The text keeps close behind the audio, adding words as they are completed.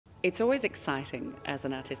It's always exciting as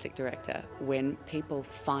an artistic director when people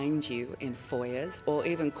find you in foyers or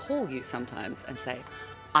even call you sometimes and say,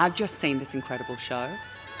 I've just seen this incredible show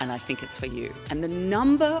and I think it's for you. And the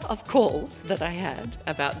number of calls that I had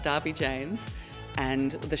about Darby James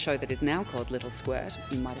and the show that is now called Little Squirt,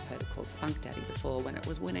 you might have heard it called Spunk Daddy before when it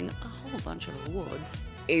was winning a whole bunch of awards,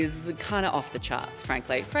 is kind of off the charts,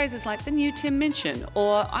 frankly. Phrases like the new Tim Minchin,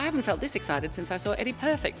 or I haven't felt this excited since I saw Eddie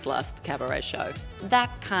Perfect's last cabaret show. That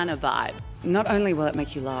kind of vibe. Not only will it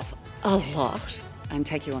make you laugh a lot and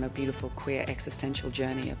take you on a beautiful queer existential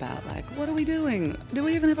journey about like, what are we doing? Do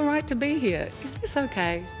we even have a right to be here? Is this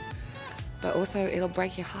okay? But also it'll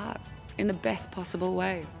break your heart in the best possible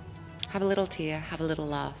way. Have a little tear, have a little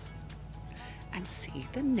laugh, and see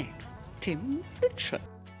the next Tim Minchin.